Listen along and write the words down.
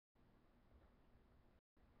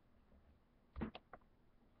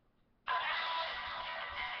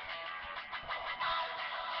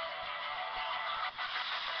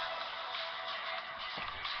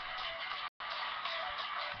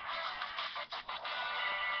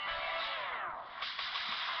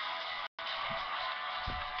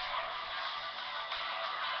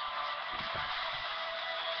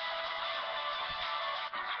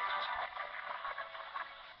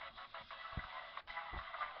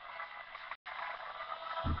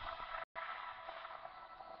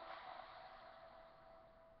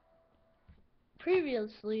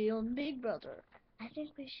Previously on Big Brother. I think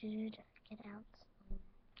we should get out some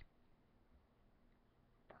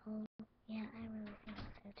poll. Yeah, I really think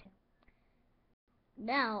so too.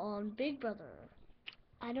 Now on Big Brother.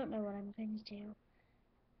 I don't know what I'm going to do.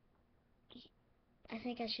 I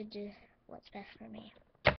think I should do what's best for me.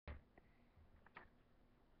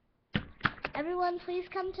 Everyone, please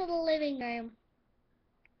come to the living room.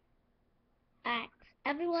 Alright,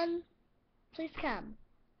 everyone, please come.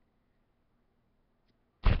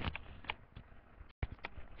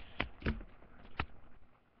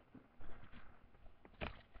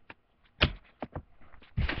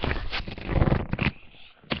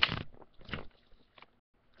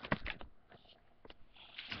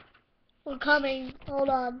 We're coming. Hold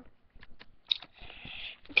on.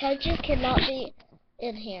 Coaches cannot be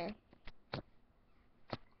in here.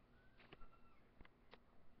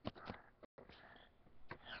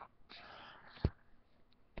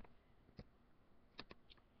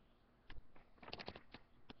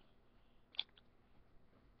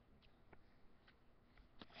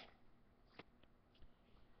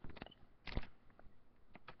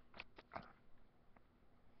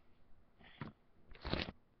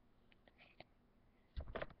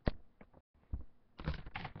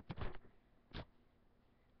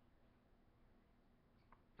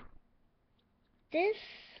 This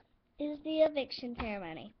is the eviction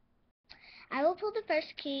ceremony. I will pull the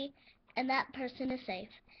first key, and that person is safe,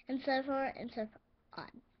 and so forth and so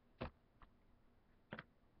on.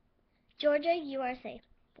 Georgia, you are safe.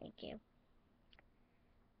 Thank you.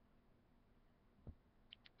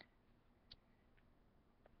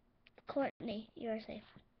 Courtney, you are safe.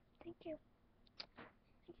 Thank you.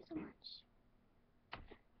 Thank you so much.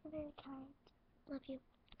 You're very kind. Love you.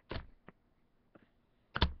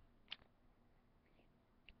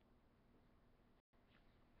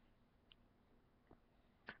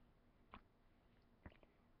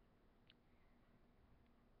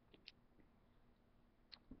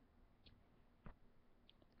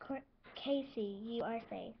 Casey, you are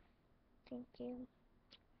safe. Thank you.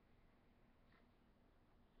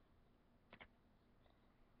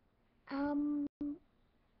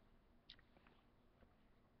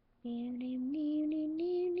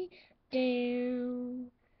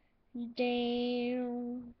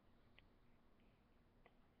 Down.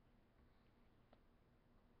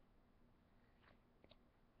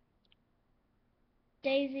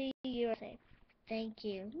 Daisy, you are safe. Thank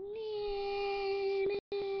you.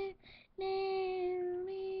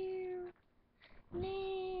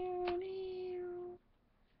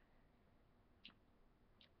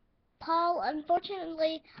 Paul,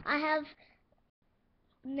 unfortunately, I have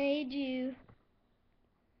made you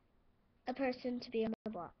a person to be on the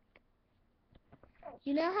block.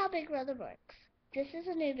 You know how Big Brother works. This is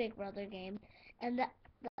a new Big Brother game, and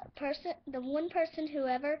the one person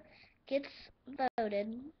whoever gets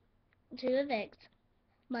voted to evict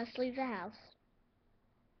must leave the house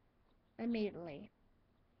immediately.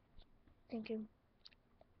 Thank you.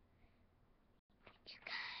 You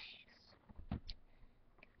guys.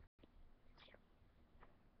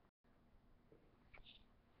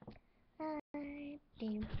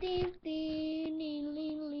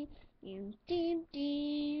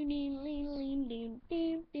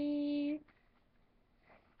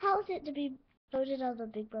 How is it to be voted out of the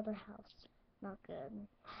Big Brother house? Not good.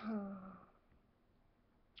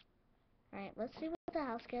 Alright, let's see what the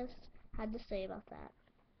house guest had to say about that.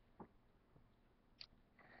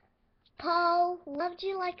 Paul loved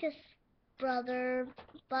you like a brother,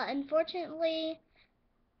 but unfortunately,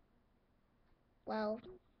 well,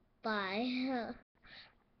 bye.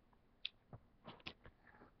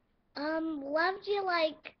 Loved you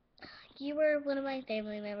like you were one of my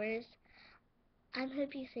family members. I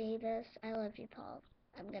hope you see this. I love you, Paul.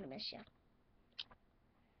 I'm gonna miss you.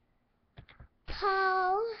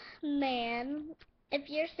 Paul, man, if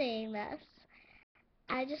you're seeing this,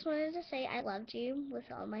 I just wanted to say I loved you with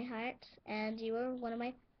all my heart, and you were one of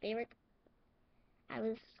my favorite I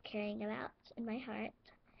was caring about in my heart.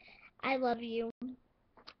 I love you.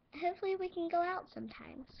 Hopefully we can go out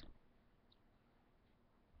sometimes.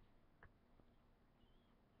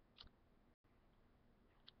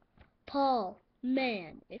 Paul,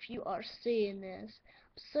 man, if you are seeing this,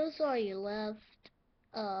 I'm so sorry you left.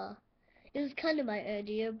 It was kind of my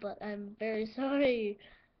idea, but I'm very sorry.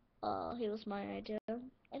 It was my idea.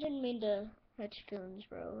 I didn't mean to hurt your feelings,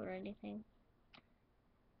 bro, or anything.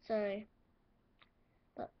 Sorry.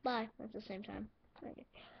 But bye at the same time. Okay.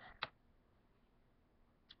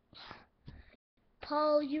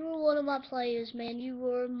 Paul, you were one of my players, man. You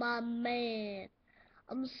were my man.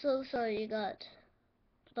 I'm so sorry you got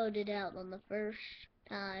voted out on the first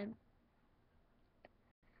time.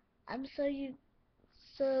 I'm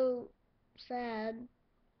so sad.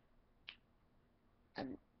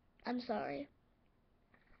 I'm sorry.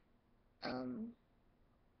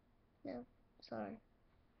 No, sorry.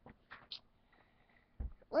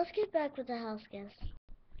 Let's get back with the house guest.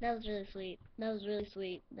 That was really sweet. That was really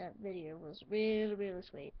sweet. That video was really, really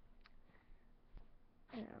sweet.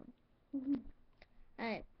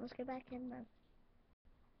 Alright, let's get back in then.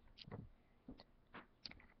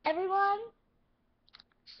 Everyone,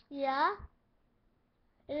 yeah,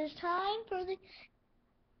 it is time for the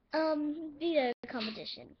video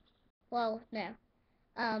competition. Well, no,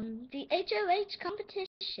 the HOH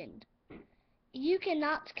competition. You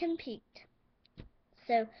cannot compete,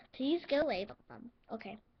 so please go away from them.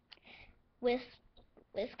 Okay.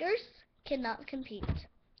 Whiskers cannot compete.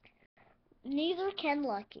 Neither can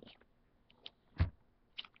Lucky.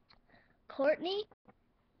 Courtney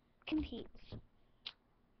competes.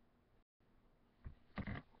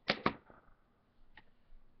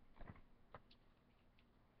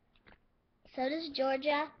 So does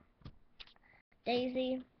Georgia,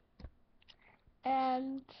 Daisy,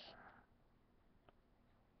 and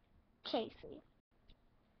Casey.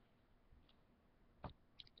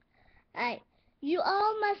 Alright, you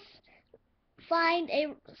all must find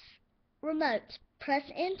a remote. Press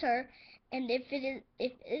enter, and if it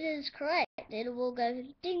is correct, it will go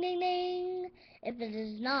ding ding ding. If it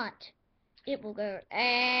is not, it will go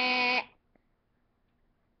eh.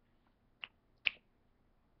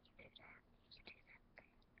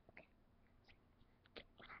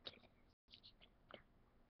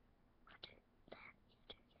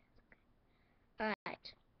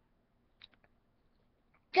 Alright.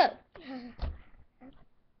 Go.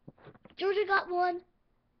 Georgia got one.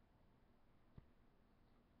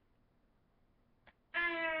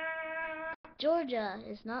 Georgia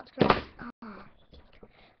is not correct. Oh.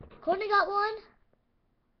 Courtney got one.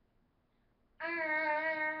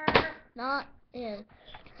 Not in.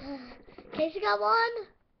 Casey got one.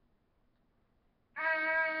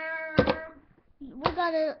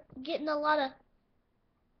 We're getting a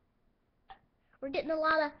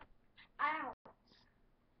lot of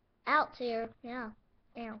outs here. Yeah.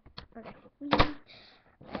 Ow. Okay.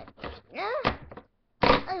 Yeah.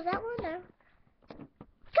 Oh, is that one? No.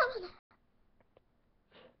 Come on.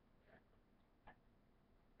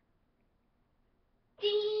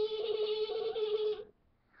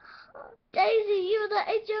 Daisy, you're the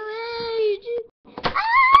HOH. Ah!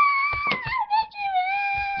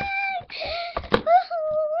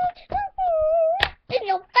 In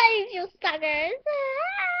your face, you suckers.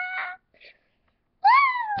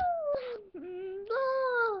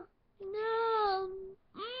 No.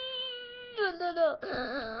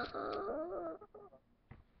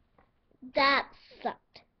 That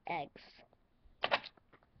sucked, eggs.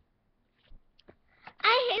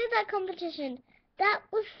 I hated that competition. That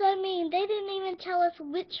was so mean. They didn't even tell us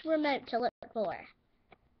which remote to look for.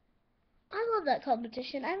 I love that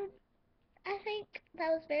competition. I think that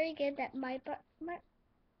was very good that my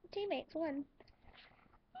teammates won.